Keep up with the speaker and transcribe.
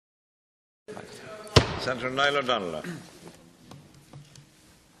Senator Niall O'Donnell.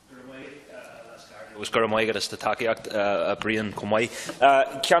 Was Gradam the takeacht a brian comai.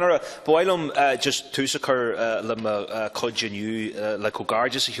 Canara boilum just tusakar lama codjanu like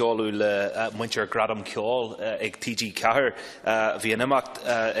comhghairdeas Ceoil le winter Gradam Ceoil ag TG Cahir Vienamacht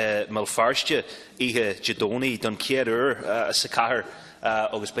Feirste ihe Jadoni don Kiedur Sakahir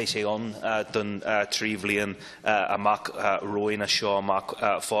agus bei sé on don Trívlian amach roin a seo amach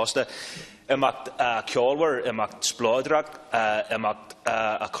Feirste. Imacht ceolwer, imacht splóidrach, imacht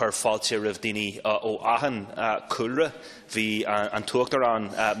a chur fáilte rih daoine ó ahan culra, hí an tuachtar an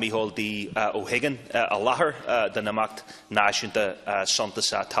mBéal dí ó higgin a láthair den imacht náisiúnta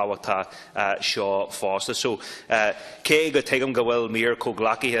sontas táhachtá seo Feirste. So, cé go tuigim go bhfuil míor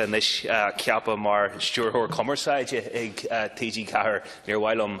comhghlacaithe níos ceapa mar stúrthóir cumarsáide ag TG Cahir níor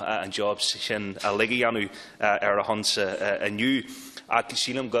bhhailm an jobs sin a ligeadh anú ar a honsa aniu. Ac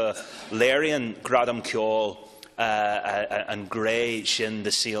sílam go léiríonn Gradam Ceoil an gré sin de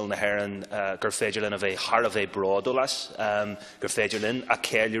síl na haireann gur féidir linn a bheith thar a bheith brádolas, gur féidir linn a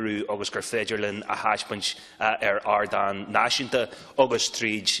céirliú agus gur féidir linn a háispaint ar ardán náisiúnta agus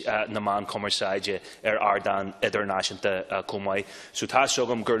tríd na man cumarsáide ar ardán idirnáisiúnta comai. So tá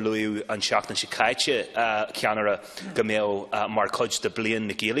sogam gur luú an seachtain se chaite ceanara go mbeadh mar cuid de bliain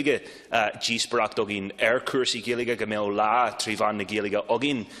na Gaeilge díosparach dogin ar cuasaí Gaeilge go mbeadh lá tríomhan na Gaeilge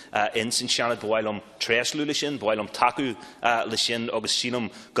agin in san seanad bhhailm tréaslú le sin bhhailm tacu le sin agus sínam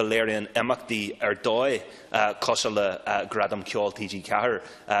go léiríonn imeachtaí ar dóid cosal le Gradam Ceoil TG Cahir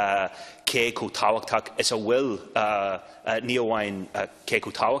cé có táhachtach is a bhfuil ní amháin cé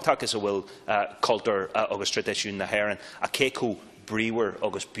có táhachtach is a bhfuil cultúr agus tradiisiún na haireann a cé có bríomhar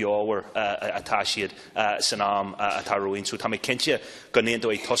agus beábhar atá siad san am atá roiinn. So tá mé cinnte go ndóigh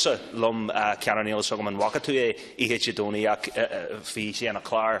dóigh tusa lom ceannair níl sogam an wacatú ihe Jadoni ach bhí sé anna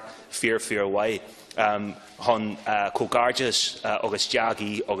clár fear wai. Hon comhghairdeas agus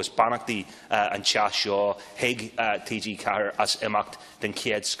deagaí agus banachtaí an teas seo hiag TG Cahir as imacht den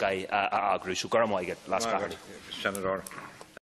céad sky a agrú. So go raibh maith las Senator.